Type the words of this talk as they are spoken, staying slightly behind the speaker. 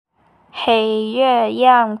黑月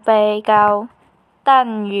亮飞高，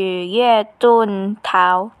淡雨夜遁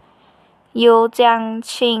逃。幽江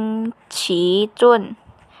清奇顿，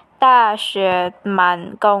大雪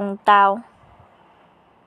满弓刀。